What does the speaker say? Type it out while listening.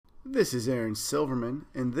This is Aaron Silverman,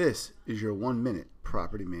 and this is your 1-minute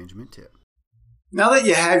property management tip. Now that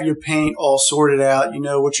you have your paint all sorted out, you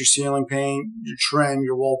know what your ceiling paint, your trim,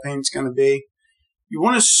 your wall paint's going to be. You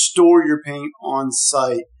want to store your paint on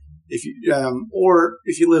site. Or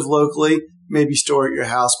if you live locally, maybe store it at your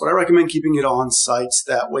house. But I recommend keeping it on site,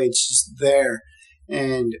 so that way it's just there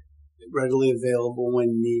and readily available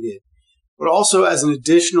when needed. But also, as an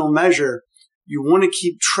additional measure, you want to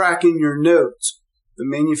keep tracking your notes. The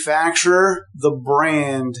manufacturer, the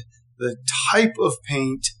brand, the type of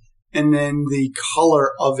paint, and then the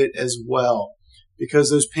color of it as well. Because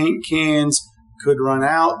those paint cans could run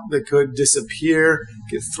out, they could disappear,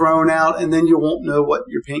 get thrown out, and then you won't know what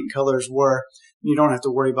your paint colors were. You don't have to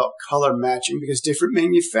worry about color matching because different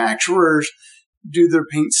manufacturers do their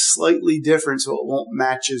paint slightly different so it won't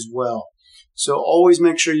match as well. So always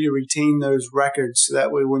make sure you retain those records so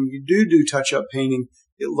that way when you do touch-up painting,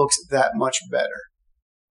 it looks that much better.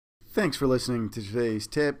 Thanks for listening to today's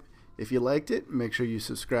tip. If you liked it, make sure you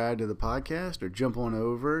subscribe to the podcast or jump on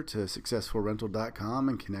over to successfulrental.com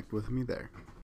and connect with me there.